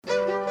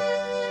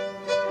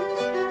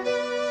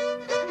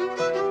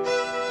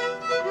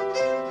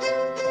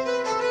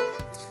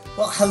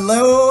Well,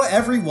 hello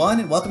everyone,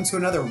 and welcome to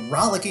another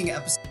rollicking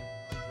episode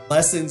of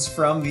Lessons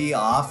from the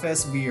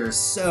Office. We are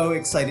so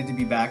excited to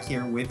be back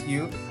here with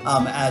you.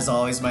 As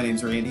always, my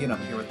name's Randy, and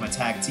I'm here with my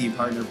tag team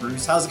partner,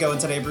 Bruce. How's it going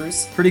today,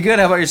 Bruce? Pretty good.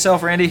 How about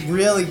yourself, Randy?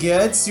 Really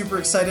good. Super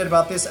excited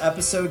about this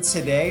episode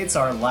today. It's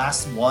our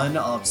last one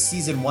of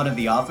season 1 of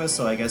The Office,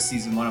 so I guess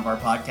season 1 of our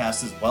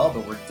podcast as well,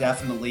 but we're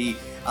definitely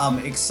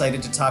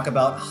excited to talk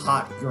about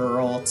Hot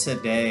Girl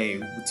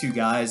today. Two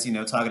guys,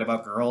 talking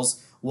about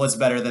girls. What's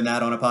better than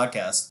that on a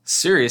podcast?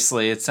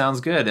 Seriously, it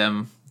sounds good.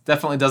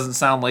 Definitely doesn't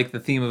sound like the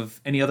theme of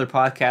any other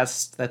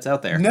podcast that's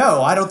out there.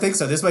 No, I don't think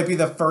so. This might be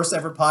the first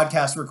ever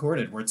podcast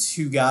recorded where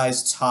two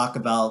guys talk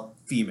about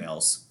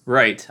females.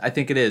 Right, I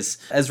think it is.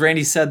 As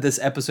Randy said, this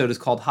episode is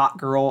called Hot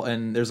Girl,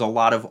 and there's a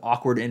lot of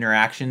awkward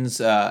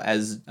interactions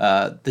as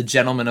the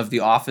gentlemen of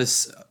the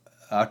office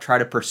try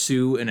to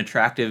pursue an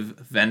attractive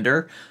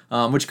vendor,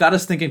 which got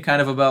us thinking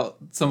kind of about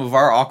some of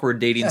our awkward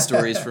dating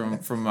stories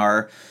from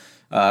our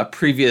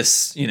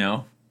previous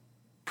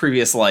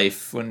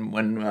life when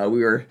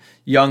we were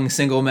young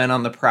single men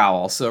on the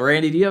prowl. So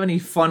Randy, do you have any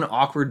fun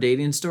awkward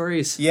dating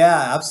stories?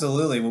 Yeah,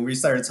 absolutely. When we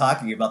started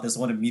talking about this,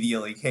 one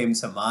immediately came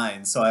to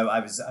mind. So I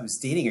was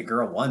dating a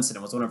girl once, and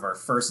it was one of our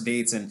first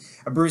dates, and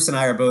Bruce and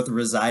I are both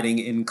residing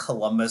in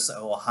Columbus,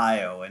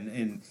 Ohio,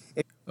 and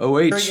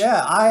OH.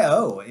 Yeah,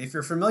 IO. If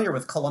you're familiar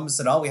with Columbus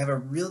at all, we have a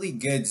really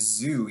good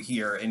zoo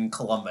here in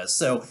Columbus.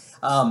 So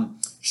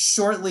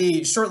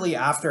shortly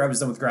after I was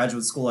done with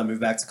graduate school, I moved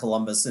back to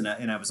Columbus, and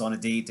I was on a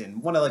date,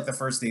 and one of the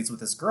first dates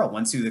with this girl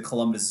went to the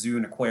Columbus Zoo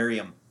and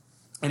Aquarium.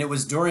 And it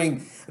was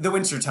during the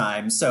winter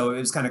time, so it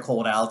was kind of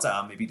cold out,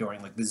 maybe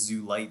during the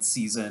zoo light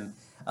season.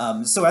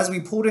 So as we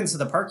pulled into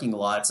the parking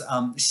lot,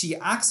 she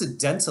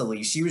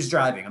was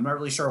driving. I'm not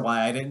really sure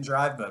why I didn't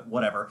drive, but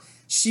whatever.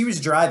 She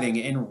was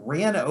driving and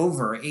ran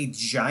over a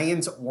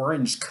giant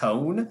orange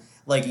cone,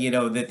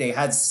 that they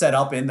had set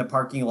up in the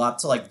parking lot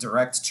to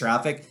direct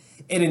traffic.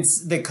 And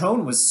the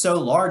cone was so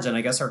large, and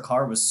I guess her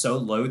car was so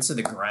low to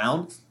the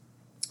ground.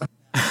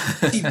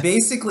 She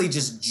basically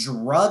just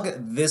drug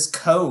this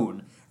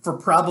cone for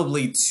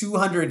probably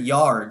 200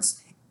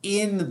 yards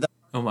in the...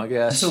 Oh my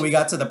gosh. So we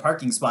got to the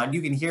parking spot, and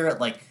you can hear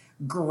it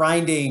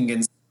grinding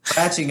and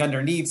scratching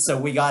underneath. So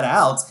we got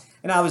out,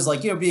 and I was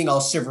being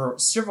all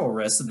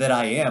chivalrous that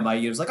I am,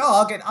 I was like,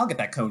 oh, I'll get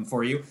that cone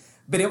for you.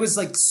 But it was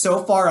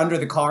so far under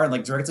the car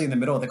and directly in the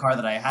middle of the car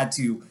that I had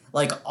to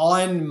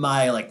on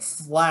my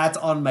flat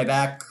on my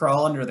back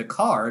crawl under the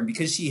car. And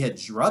because she had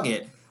drug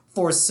it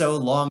for so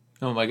long,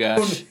 oh my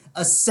gosh,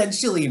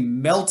 essentially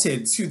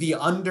melted to the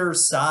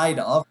underside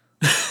of.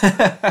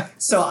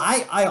 So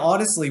I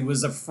honestly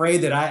was afraid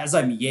that as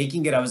I'm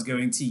yanking it, I was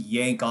going to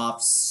yank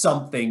off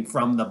something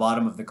from the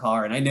bottom of the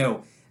car. And I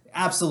know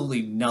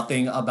absolutely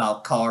nothing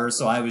about cars,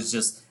 so I was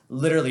just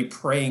literally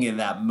praying in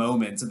that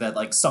moment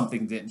that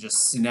something didn't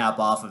just snap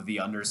off of the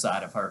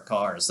underside of her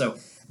car. So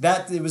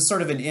it was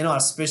sort of an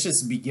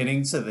inauspicious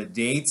beginning to the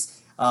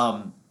dates.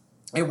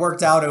 It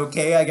worked out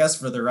okay, I guess,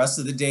 for the rest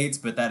of the dates,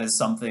 but that is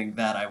something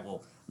that I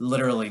will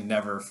literally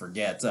never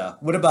forget.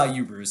 What about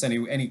you, Bruce?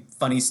 Any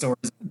funny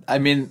stories? I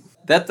mean,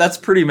 that's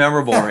pretty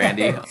memorable,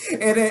 Randy.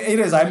 It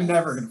is. I'm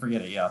never going to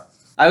forget it, yeah.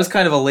 I was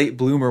kind of a late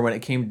bloomer when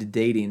it came to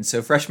dating.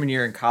 So freshman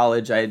year in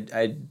college,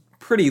 I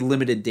pretty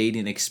limited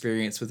dating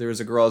experience, but there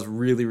was a girl I was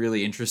really,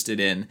 really interested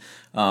in,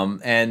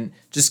 and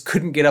just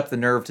couldn't get up the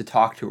nerve to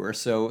talk to her.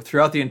 So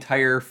throughout the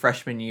entire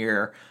freshman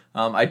year,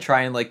 I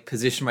try and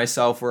position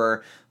myself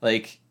where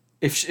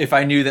if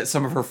I knew that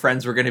some of her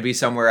friends were going to be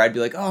somewhere, I'd be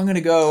like, oh, I'm going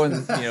to go,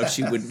 and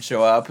she wouldn't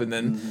show up, and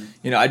then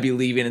I'd be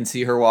leaving and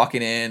see her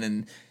walking in,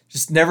 and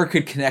just never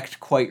could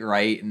connect quite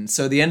right. And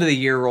so the end of the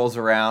year rolls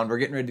around, we're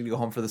getting ready to go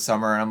home for the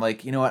summer, and I'm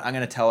like, you know what, I'm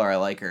going to tell her I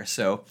like her.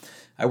 So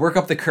I work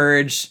up the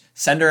courage,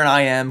 send her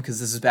an IM, because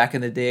this is back in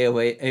the day of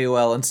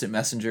AOL Instant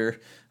Messenger.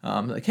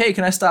 Hey,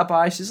 can I stop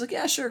by? She's like,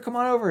 yeah, sure, come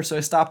on over. So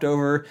I stopped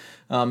over,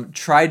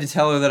 tried to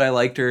tell her that I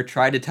liked her,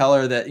 tried to tell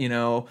her that,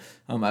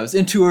 I was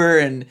into her,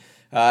 and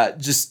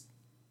just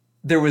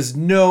there was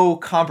no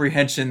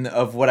comprehension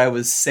of what I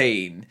was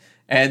saying.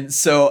 And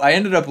so I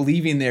ended up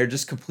leaving there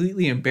just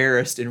completely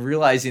embarrassed and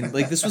realizing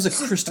this was a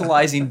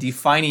crystallizing,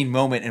 defining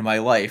moment in my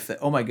life that,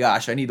 oh my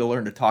gosh, I need to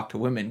learn to talk to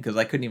women, because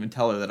I couldn't even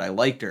tell her that I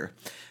liked her.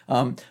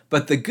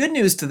 But the good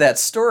news to that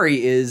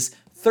story is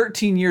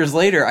 13 years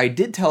later, I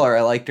did tell her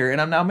I liked her,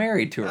 and I'm now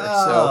married to her.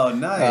 Oh,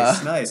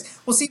 nice.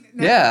 Well, see,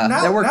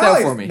 that worked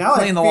out for me. Now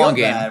playing the long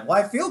game. Well,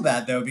 I feel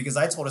bad, though, because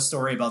I told a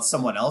story about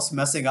someone else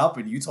messing up,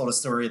 and you told a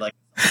story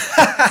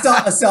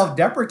a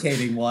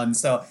self-deprecating one.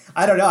 So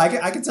I don't know.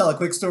 I can tell a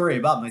quick story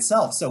about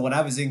myself. So when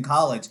I was in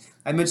college,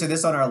 I mentioned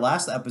this on our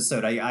last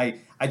episode. I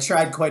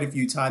tried quite a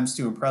few times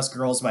to impress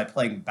girls by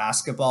playing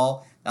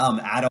basketball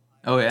at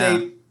Ohio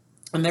State.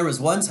 And there was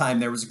one time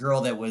there was a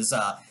girl that was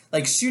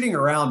shooting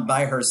around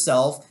by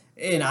herself.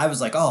 And I was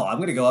like, oh, I'm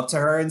going to go up to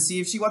her and see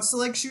if she wants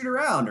to shoot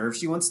around or if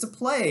she wants to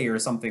play or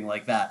something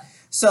like that.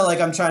 So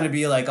I'm trying to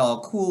be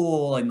all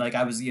cool, and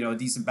I was a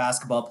decent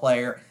basketball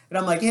player, and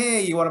I'm like,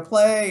 hey, you want to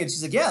play? And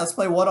she's like, yeah, let's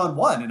play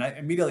one-on-one. And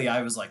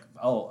I was like,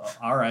 oh,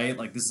 all right,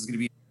 this is gonna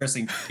be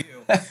embarrassing for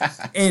you.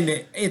 And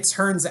it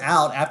turns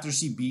out after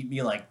she beat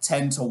me like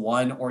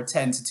 10-1 or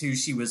 10-2,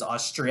 she was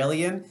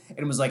Australian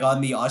and was like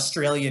on the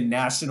Australian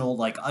national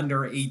like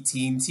under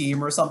 18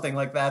 team or something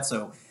like that.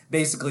 So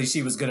basically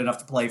she was good enough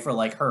to play for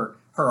like her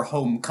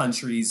home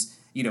country's,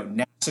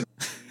 national team.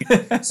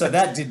 So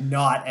that did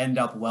not end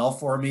up well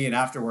for me. And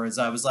afterwards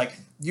I was like,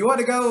 you want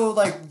to go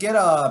like get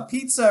a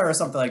pizza or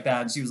something like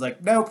that? And she was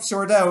like, nope,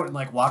 sure don't, and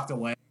like walked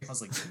away. I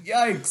was like,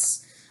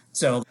 yikes.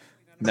 So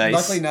Nice.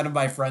 luckily none of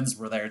my friends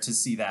were there to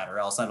see that, or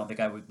else I don't think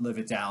I would live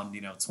it down,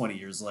 20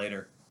 years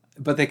later.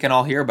 But they can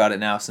all hear about it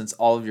now since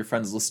all of your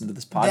friends listen to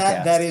this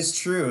podcast. That is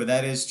true.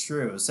 That is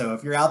true. So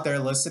if you're out there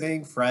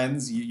listening,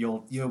 friends,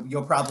 you'll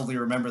probably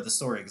remember the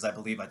story because I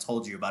believe I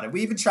told you about it.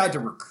 We even tried to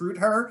recruit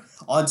her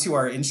onto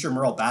our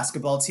intramural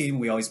basketball team.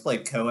 We always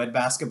played co-ed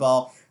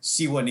basketball.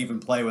 She wouldn't even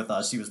play with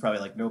us. She was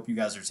probably like, nope, you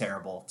guys are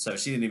terrible. So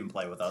she didn't even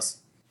play with us.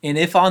 And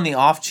if on the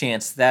off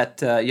chance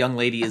that young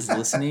lady is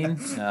listening,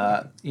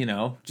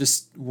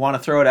 just want to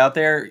throw it out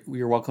there,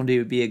 you're welcome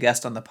to be a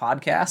guest on the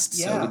podcast.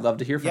 Yeah. So we'd love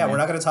to hear from you. Yeah, we're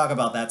not going to talk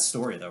about that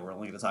story, though. We're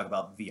only going to talk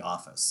about The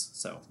Office.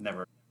 So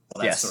never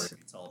that story to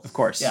be told. Of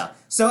course. Yeah.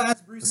 So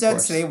as Bruce said,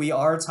 today we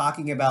are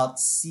talking about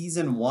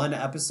Season 1,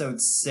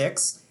 Episode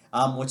 6,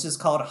 which is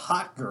called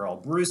Hot Girl.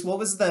 Bruce, what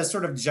was the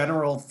sort of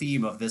general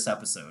theme of this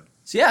episode?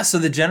 So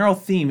the general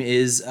theme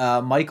is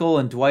Michael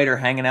and Dwight are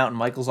hanging out in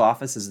Michael's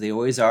office, as they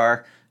always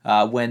are.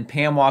 When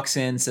Pam walks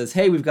in, says,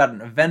 hey, we've got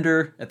a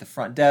vendor at the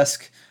front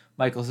desk.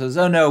 Michael says,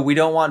 oh, no, we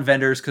don't want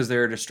vendors because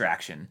they're a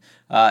distraction.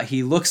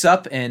 He looks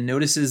up and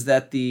notices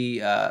that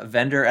the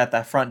vendor at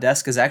that front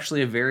desk is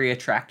actually a very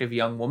attractive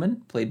young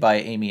woman, played by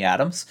Amy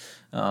Adams.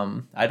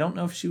 I don't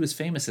know if she was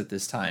famous at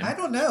this time. I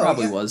don't know. She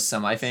probably was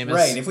semi-famous.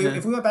 Right. If we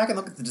went back and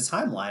looked at the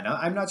timeline,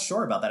 I'm not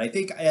sure about that. I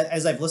think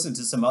as I've listened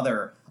to some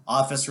other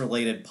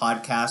Office-related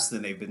podcasts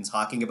and they've been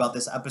talking about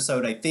this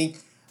episode, I think...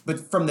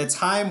 But from the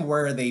time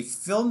where they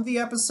filmed the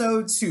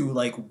episode to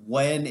like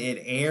when it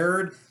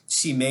aired,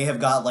 she may have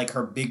got like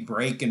her big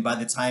break. And by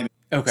the time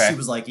she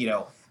was like,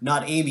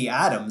 not Amy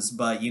Adams,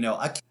 but,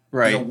 a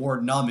Academy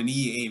Award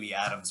nominee Amy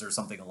Adams or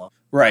something along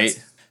those lines.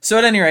 Right. So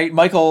at any rate,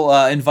 Michael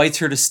invites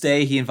her to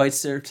stay. He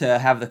invites her to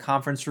have the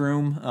conference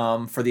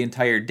room for the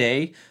entire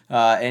day.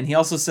 And he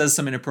also says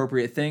some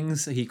inappropriate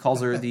things. He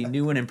calls her the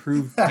new and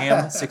improved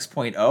Pam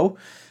 6.0.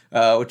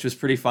 Which was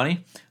pretty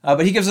funny.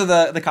 But he gives her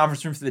the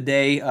conference room for the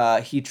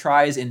day. He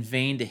tries in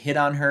vain to hit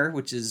on her,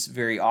 which is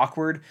very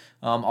awkward.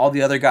 All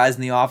the other guys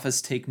in the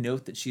office take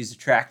note that she's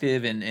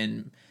attractive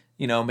and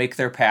make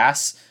their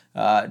pass.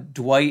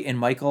 Dwight and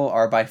Michael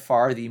are by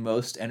far the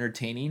most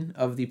entertaining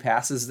of the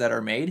passes that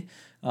are made.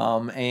 By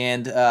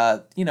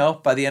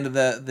the end of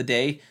the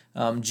day,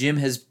 Jim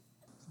has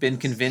been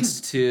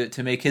convinced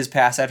to make his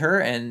pass at her,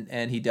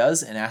 and he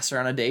does, and asks her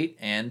on a date,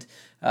 and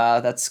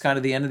that's kind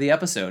of the end of the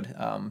episode.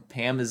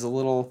 Pam is a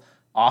little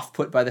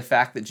off-put by the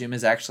fact that Jim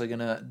is actually going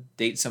to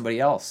date somebody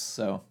else.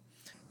 So,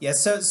 yeah.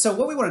 So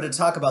what we wanted to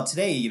talk about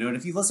today, and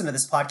if you listen to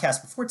this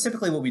podcast before,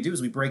 typically what we do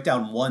is we break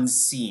down one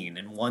scene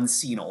and one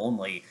scene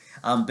only.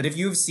 But if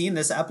you've seen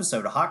this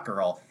episode, Hot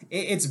Girl,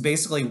 it's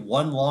basically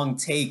one long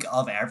take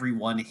of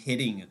everyone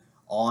hitting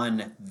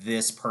on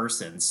this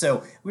person.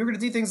 So we were going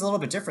to do things a little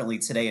bit differently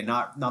today and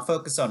not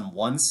focus on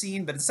one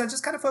scene, but instead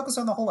just kind of focus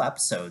on the whole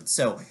episode.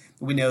 So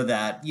we know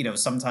that,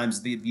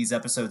 sometimes these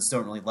episodes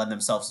don't really lend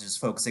themselves to just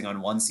focusing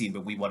on one scene,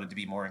 but we wanted to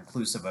be more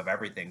inclusive of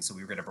everything. So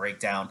we were going to break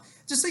down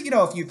just,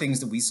 a few things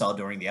that we saw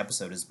during the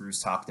episode, as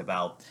Bruce talked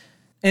about.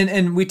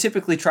 And we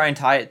typically try and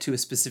tie it to a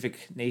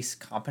specific NACE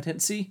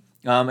competency.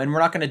 And we're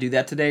not going to do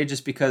that today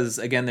just because,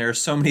 again, there are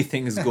so many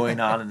things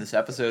going on in this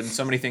episode and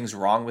so many things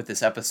wrong with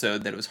this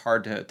episode that it was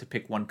hard to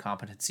pick one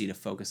competency to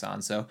focus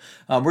on. So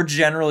we're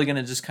generally going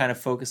to just kind of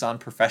focus on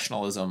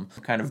professionalism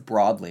kind of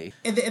broadly.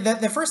 And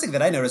the first thing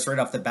that I noticed right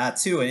off the bat,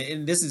 too,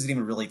 and this isn't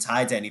even really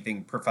tied to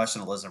anything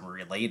professionalism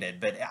related,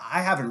 but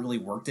I haven't really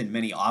worked in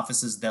many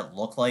offices that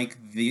look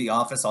like The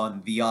Office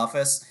on The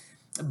Office.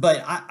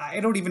 But I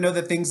don't even know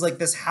that things like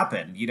this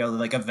happen.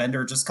 Like a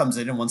vendor just comes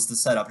in and wants to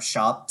set up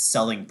shop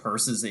selling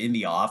purses in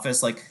the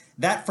office. Like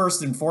that,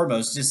 first and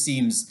foremost, just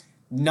seems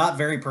not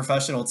very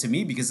professional to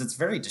me because it's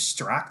very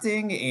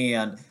distracting.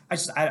 And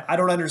I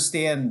don't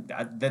understand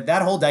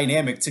that whole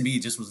dynamic to me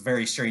just was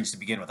very strange to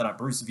begin with. I don't know,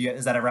 Bruce,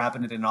 has that ever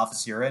happened in an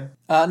office you're in?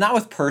 Not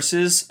with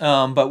purses,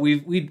 but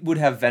we would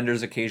have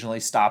vendors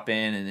occasionally stop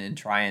in and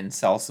try and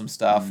sell some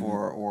stuff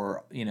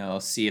or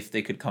see if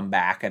they could come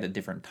back at a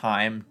different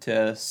time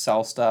to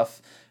sell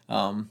stuff.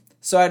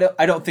 So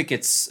I don't think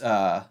it's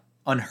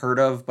unheard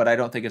of, but I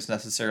don't think it's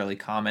necessarily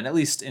common, at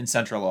least in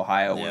Central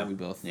Ohio where we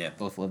both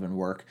live and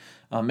work.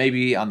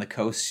 Maybe on the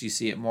coast you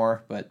see it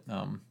more, but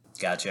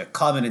gotcha.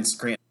 Common in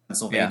Scranton,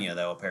 Pennsylvania,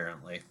 though,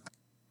 apparently.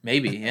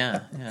 Maybe,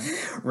 yeah.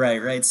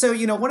 Right. So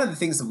one of the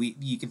things that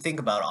you can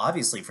think about,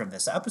 obviously, from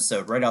this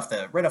episode right off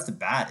the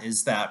bat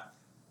is that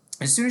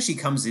as soon as she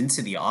comes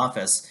into the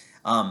office,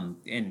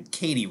 and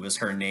Katie was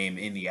her name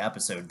in the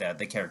episode, that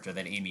the character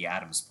that Amy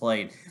Adams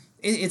played.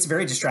 It's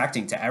very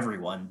distracting to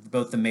everyone,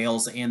 both the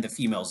males and the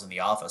females in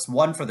the office.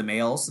 One, for the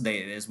males,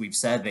 they, as we've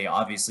said, they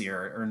obviously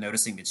are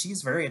noticing that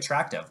she's very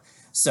attractive.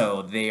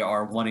 So they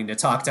are wanting to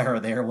talk to her.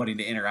 They are wanting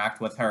to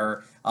interact with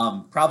her.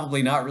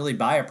 Probably not really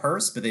buy a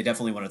purse, but they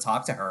definitely want to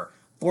talk to her.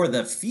 For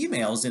the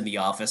females in the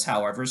office,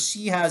 however,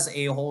 she has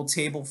a whole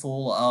table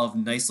full of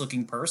nice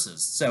looking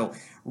purses. So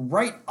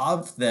right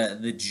off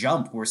the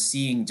jump, we're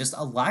seeing just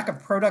a lack of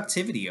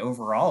productivity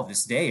overall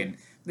this day. And I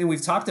mean,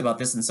 we've talked about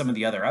this in some of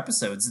the other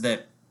episodes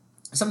that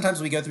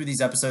sometimes we go through these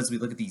episodes, we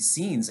look at these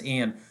scenes,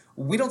 and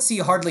we don't see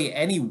hardly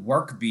any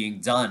work being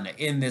done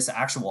in this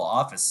actual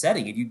office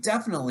setting. And you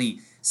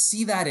definitely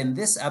see that in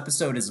this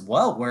episode as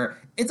well, where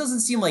it doesn't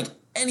seem like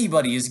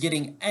anybody is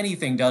getting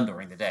anything done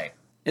during the day.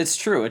 It's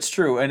true. It's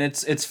true, and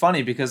it's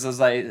funny because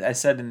as I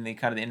said in the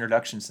kind of the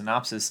introduction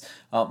synopsis,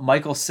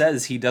 Michael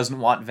says he doesn't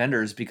want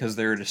vendors because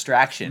they're a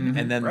distraction,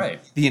 and then right.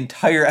 the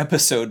entire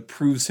episode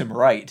proves him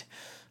right,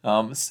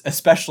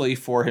 especially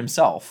for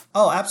himself.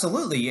 Oh,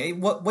 absolutely.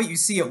 What you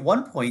see at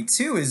one point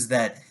too is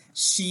that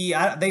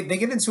they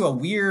get into a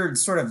weird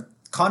sort of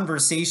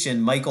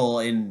conversation, Michael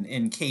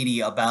and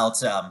Katie,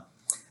 about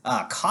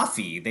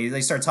coffee.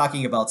 They start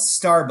talking about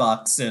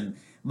Starbucks, and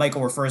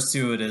Michael refers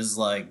to it as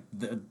like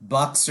the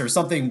Bucks or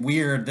something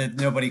weird that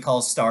nobody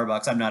calls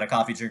Starbucks. I'm not a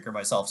coffee drinker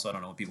myself, so I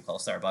don't know what people call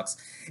Starbucks.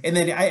 And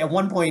then at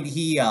one point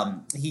he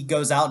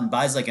goes out and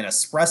buys like an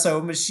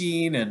espresso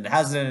machine and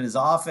has it in his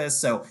office.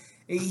 So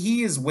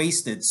he has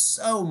wasted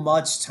so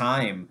much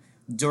time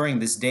during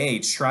this day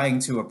trying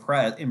to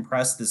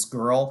impress this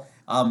girl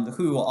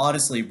who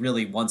honestly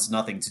really wants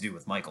nothing to do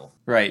with Michael.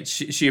 Right.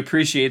 She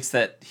appreciates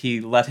that he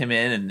let him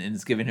in and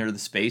is giving her the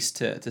space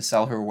to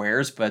sell her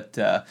wares,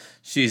 but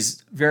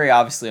she's very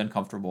obviously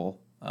uncomfortable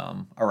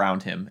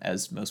around him,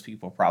 as most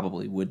people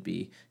probably would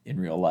be in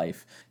real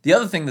life. The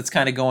other thing that's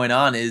kind of going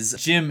on is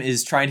Jim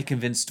is trying to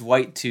convince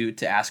Dwight to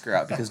ask her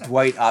out because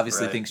Dwight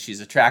obviously Right. thinks she's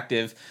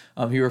attractive.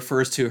 He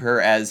refers to her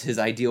as his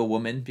ideal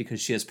woman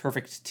because she has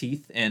perfect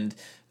teeth, and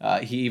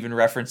he even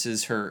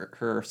references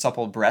her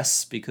supple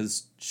breasts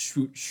because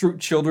shrewd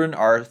children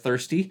are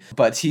thirsty.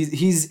 But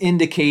he's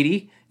into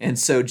Katie, and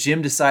so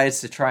Jim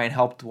decides to try and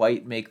help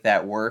Dwight make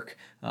that work.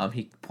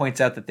 He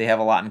points out that they have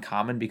a lot in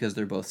common because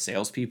they're both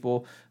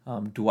salespeople.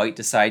 Dwight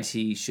decides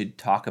he should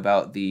talk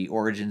about the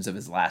origins of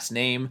his last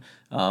name.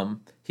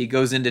 He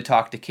goes in to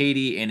talk to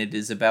Katie, and it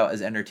is about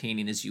as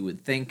entertaining as you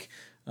would think.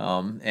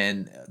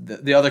 And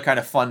the other kind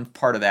of fun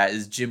part of that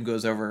is Jim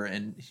goes over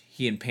and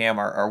he and Pam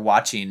are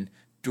watching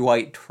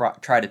Dwight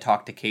try to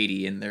talk to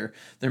Katie, and they're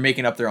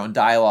making up their own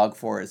dialogue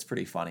for it. It's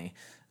pretty funny.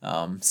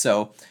 Yeah,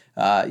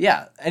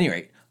 at any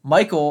rate,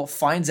 Michael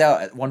finds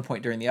out at one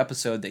point during the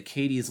episode that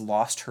Katie's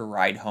lost her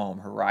ride home.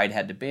 Her ride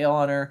had to bail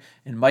on her,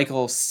 and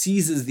Michael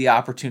seizes the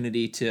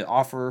opportunity to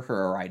offer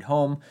her a ride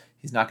home.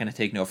 He's not going to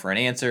take no for an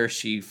answer.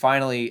 She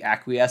finally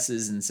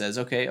acquiesces and says,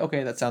 okay,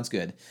 that sounds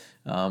good.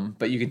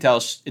 But you can tell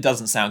it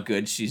doesn't sound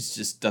good. She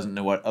just doesn't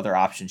know what other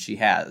options she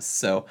has.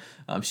 So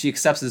she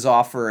accepts his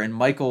offer, and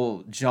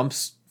Michael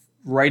jumps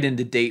right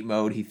into date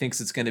mode. He thinks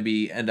it's going to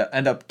be end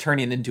up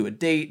turning into a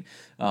date.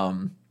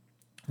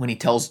 When he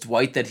tells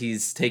Dwight that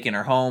he's taking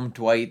her home,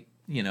 Dwight,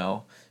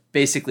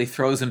 basically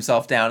throws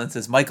himself down and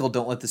says, "Michael,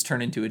 don't let this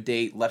turn into a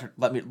date. Let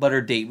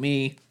her date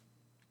me."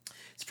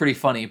 It's pretty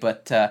funny,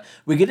 but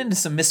we get into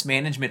some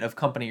mismanagement of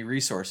company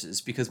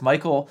resources because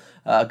Michael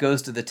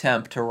goes to the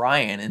temp to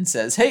Ryan and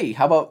says, "Hey,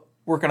 how about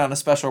working on a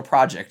special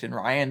project?" And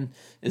Ryan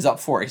is up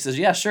for it. He says,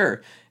 "Yeah,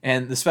 sure."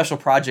 And the special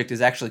project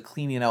is actually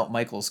cleaning out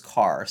Michael's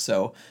car.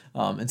 So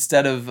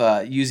instead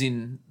of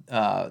using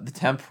the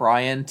temp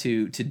Ryan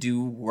to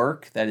do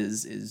work that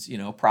is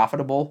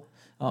profitable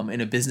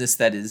in a business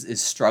that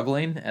is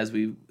struggling, as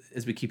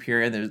we keep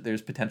hearing,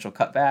 there's potential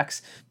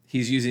cutbacks.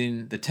 He's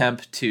using the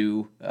temp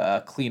to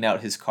clean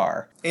out his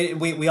car.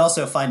 And we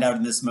also find out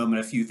in this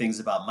moment a few things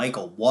about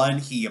Michael. One,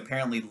 he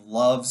apparently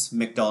loves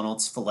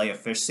McDonald's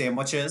Filet-O-Fish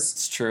sandwiches.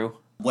 It's true.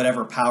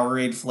 Whatever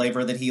Powerade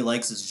flavor that he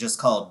likes is just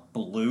called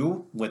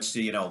Blue, which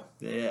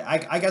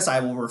I guess I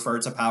will refer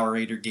to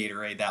Powerade or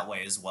Gatorade that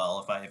way as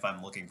well. If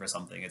I'm looking for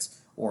something, it's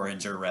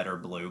orange or red or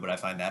blue, but I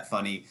find that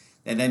funny.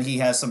 And then he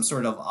has some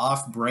sort of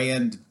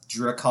off-brand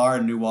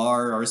Drakkar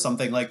Noir or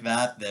something like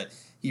that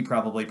he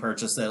probably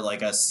purchased at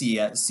like a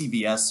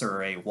CVS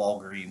or a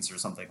Walgreens or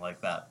something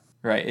like that.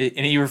 Right,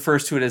 and he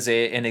refers to it as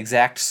an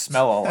exact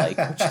smell alike,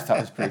 which I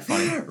thought was pretty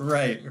funny.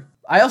 Right.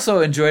 I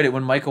also enjoyed it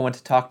when Michael went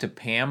to talk to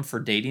Pam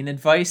for dating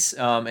advice,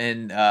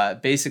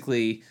 and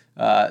basically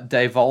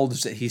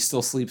divulged that he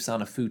still sleeps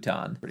on a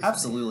futon.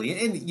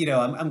 Absolutely. And,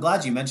 I'm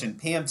glad you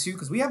mentioned Pam, too,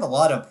 because we have a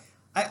lot of,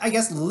 I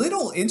guess,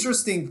 little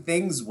interesting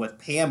things with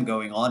Pam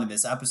going on in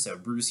this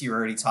episode. Bruce, you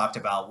already talked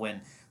about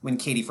when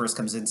Katie first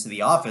comes into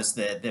the office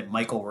that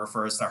Michael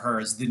refers to her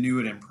as the new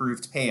and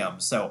improved Pam.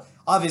 So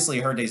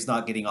obviously her day's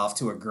not getting off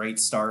to a great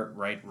start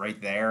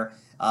right there.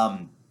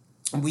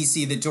 We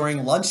see that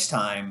during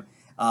lunchtime,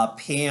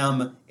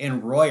 Pam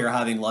and Roy are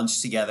having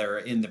lunch together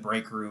in the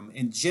break room,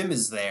 and Jim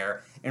is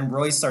there, and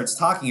Roy starts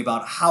talking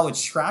about how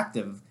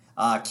attractive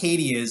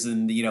Katie is,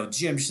 and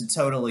Jim should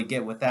totally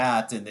get with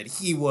that, and that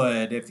he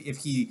would if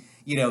he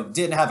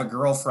didn't have a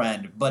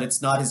girlfriend, but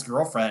it's not his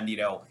girlfriend.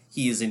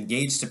 He is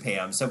engaged to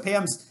Pam. So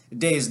Pam's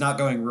day is not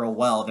going real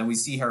well. Then we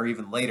see her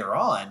even later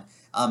on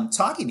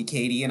talking to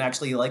Katie and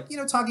actually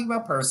talking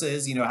about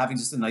purses, having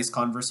just a nice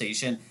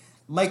conversation.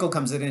 Michael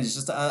comes in and is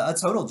just a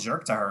total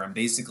jerk to her and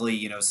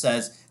basically,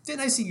 says,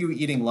 didn't I see you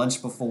eating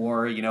lunch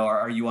before?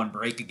 Are you on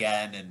break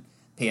again? And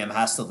Pam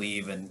has to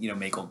leave, and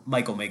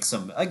Michael makes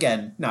some,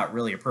 again, not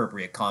really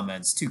appropriate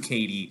comments to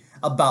Katie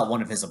about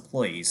one of his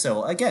employees.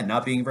 So again,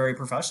 not being very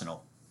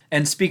professional.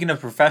 And speaking of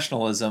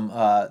professionalism,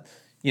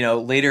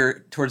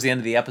 later towards the end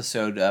of the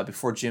episode,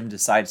 before Jim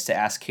decides to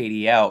ask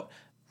Katie out,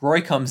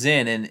 Roy comes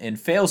in and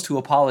fails to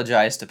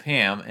apologize to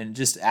Pam and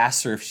just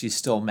asks her if she's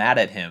still mad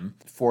at him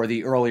for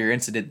the earlier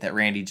incident that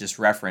Randy just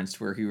referenced,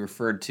 where he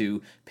referred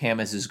to Pam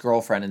as his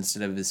girlfriend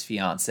instead of his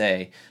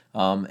fiancée.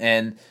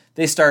 And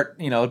they start,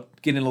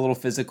 getting a little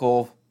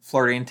physical,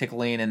 flirting,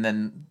 tickling, and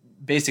then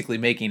basically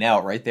making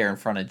out right there in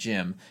front of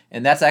Jim.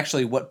 And that's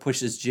actually what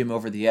pushes Jim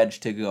over the edge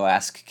to go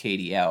ask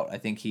Katie out. I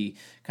think he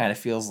kind of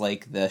feels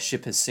like the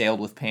ship has sailed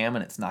with Pam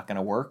and it's not going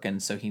to work,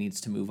 and so he needs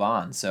to move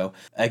on. So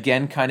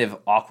again, kind of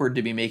awkward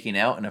to be making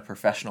out in a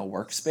professional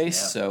workspace, yeah.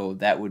 So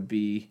that would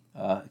be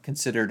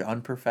considered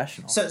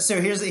unprofessional. So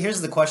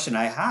here's the question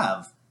I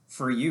have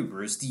for you,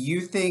 Bruce. Do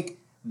you think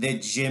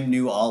that Jim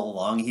knew all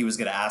along he was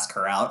going to ask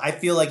her out? I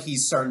feel like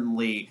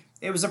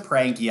it was a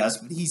prank, yes,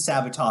 but he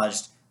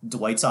sabotaged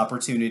Dwight's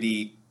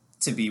opportunity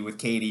to be with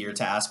Katie or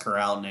to ask her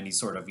out in any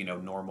sort of,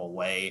 normal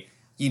way.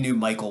 He knew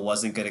Michael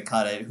wasn't going to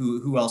cut it.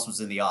 Who else was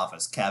in the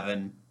office?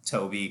 Kevin,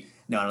 Toby.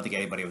 No, I don't think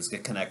anybody was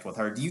going to connect with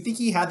her. Do you think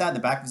he had that in the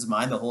back of his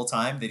mind the whole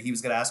time, that he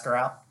was going to ask her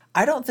out?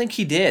 I don't think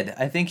he did.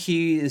 I think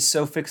he is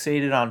so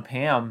fixated on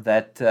Pam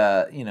that,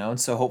 and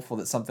so hopeful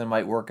that something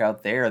might work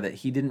out there, that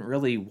he didn't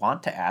really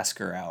want to ask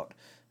her out.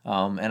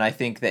 And I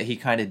think that he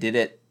kind of did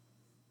it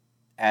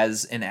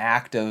as an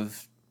act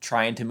of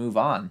trying to move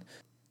on.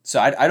 So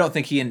I don't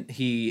think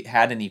he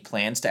had any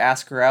plans to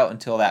ask her out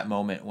until that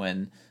moment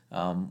when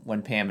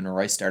Pam and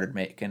Roy started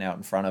making out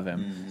in front of him.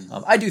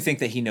 Mm-hmm. I do think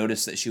that he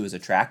noticed that she was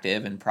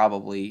attractive and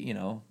probably,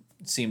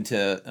 seemed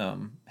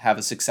to have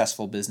a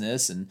successful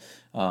business. And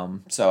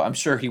so I'm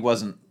sure he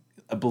wasn't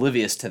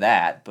oblivious to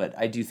that, but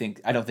I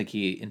don't think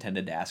he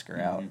intended to ask her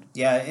out.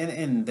 Yeah,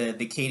 and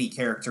the Katie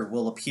character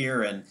will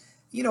appear in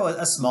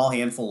a small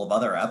handful of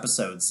other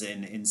episodes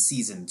in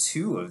season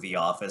 2 of The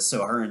Office.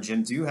 So her and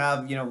Jim do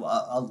have,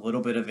 a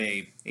little bit of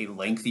a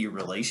lengthy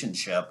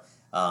relationship,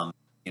 at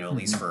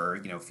least for,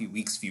 a few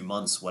weeks, few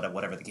months,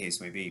 whatever the case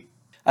may be.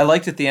 I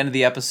liked at the end of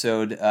the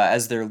episode,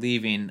 as they're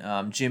leaving,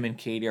 Jim and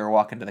Katie are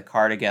walking to the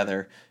car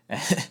together,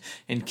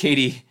 and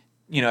Katie,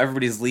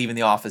 everybody's leaving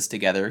the office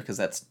together because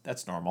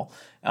that's normal.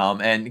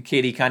 And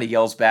Katie kind of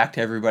yells back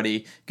to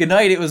everybody, "Good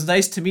night, it was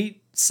nice to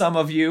meet some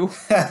of you."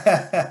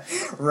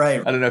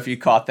 Right. I don't know if you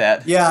caught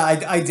that. Yeah,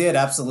 I did,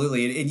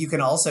 absolutely. And you can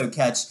also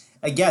catch,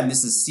 again,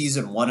 this is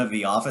season 1 of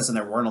The Office, and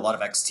there weren't a lot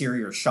of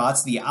exterior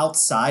shots. The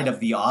outside of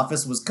The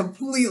Office was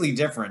completely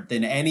different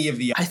than any of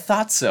the... I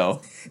thought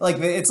so.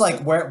 It's like,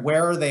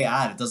 where are they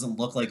at? It doesn't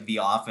look like The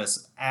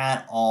Office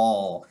at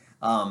all.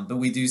 But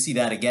we do see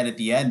that again at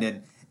the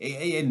end,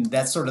 and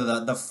that's sort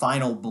of the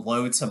final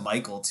blow to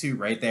Michael, too,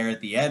 right there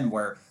at the end,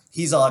 where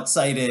he's all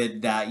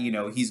excited that,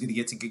 he's going to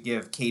get to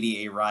give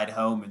Katie a ride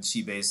home, and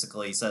she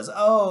basically says,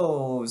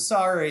 "Oh,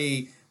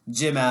 sorry,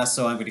 Jim asked,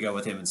 so I'm going to go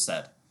with him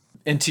instead."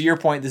 And to your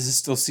point, this is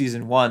still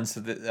season 1, so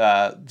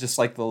that just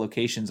like the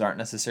locations aren't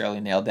necessarily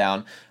nailed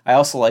down. I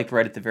also liked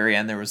right at the very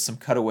end there was some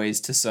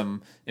cutaways to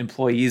some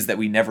employees that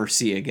we never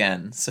see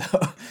again. So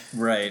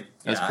right,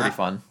 that was pretty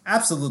fun.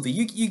 Absolutely,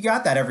 you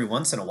got that every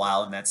once in a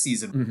while in that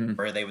season,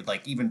 where they would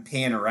even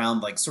pan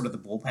around sort of the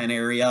bullpen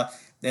area,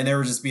 and there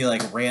would just be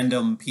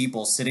random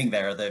people sitting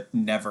there that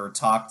never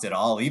talked at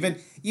all. Even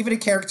a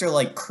character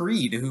like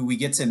Creed, who we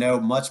get to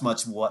know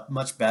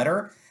much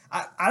better.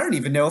 I don't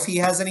even know if he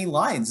has any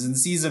lines in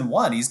season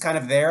 1. He's kind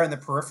of there in the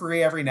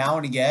periphery every now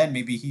and again.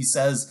 Maybe he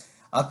says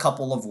a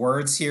couple of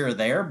words here or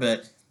there,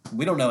 but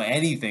we don't know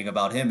anything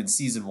about him in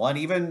season 1.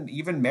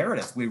 Even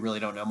Meredith, we really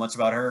don't know much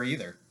about her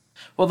either.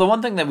 Well, the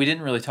one thing that we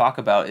didn't really talk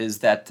about is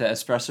that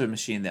espresso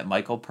machine that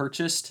Michael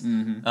purchased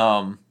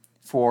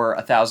for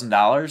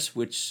 $1,000,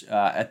 which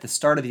at the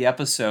start of the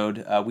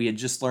episode, we had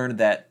just learned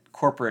that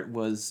corporate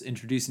was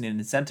introducing an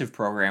incentive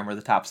program where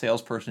the top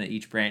salesperson at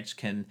each branch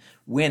can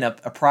win a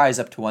prize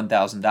up to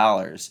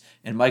 $1,000,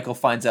 and Michael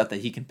finds out that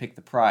he can pick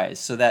the prize.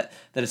 So that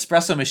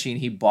espresso machine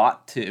he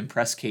bought to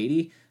impress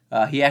Katie,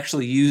 he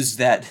actually used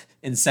that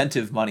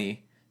incentive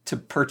money to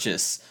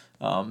purchase.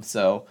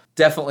 So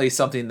definitely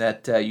something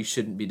that you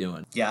shouldn't be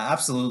doing. Yeah,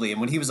 absolutely. And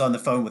when he was on the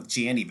phone with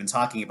Jan even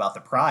talking about the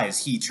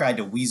prize, he tried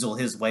to weasel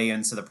his way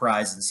into the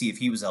prize and see if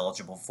he was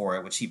eligible for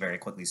it, which he very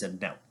quickly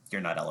said, "No,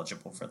 you're not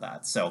eligible for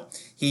that." So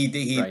he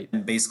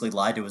basically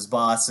lied to his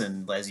boss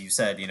and, as you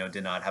said,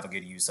 did not have a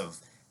good use of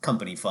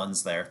company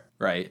funds there.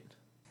 Right.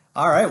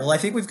 All right. Well, I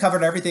think we've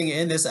covered everything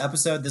in this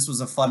episode. This was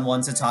a fun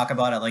one to talk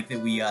about. I like that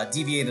we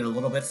deviated a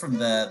little bit from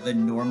the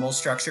normal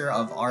structure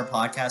of our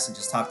podcast and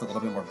just talked a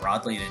little bit more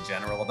broadly and in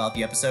general about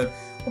the episode.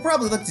 We'll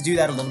probably look to do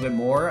that a little bit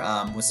more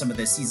with some of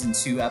the season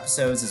 2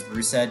 episodes. As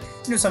Bruce said,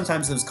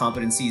 sometimes those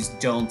competencies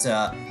don't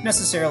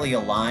necessarily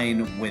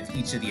align with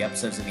each of the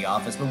episodes in The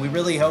Office, but we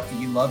really hope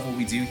that you love what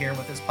we do here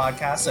with this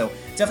podcast. So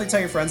definitely tell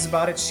your friends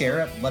about it,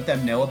 share it, let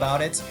them know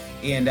about it.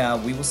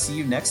 And we will see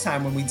you next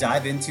time when we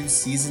dive into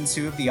season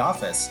 2 of The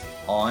Office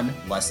on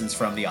Lessons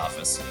from The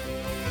Office.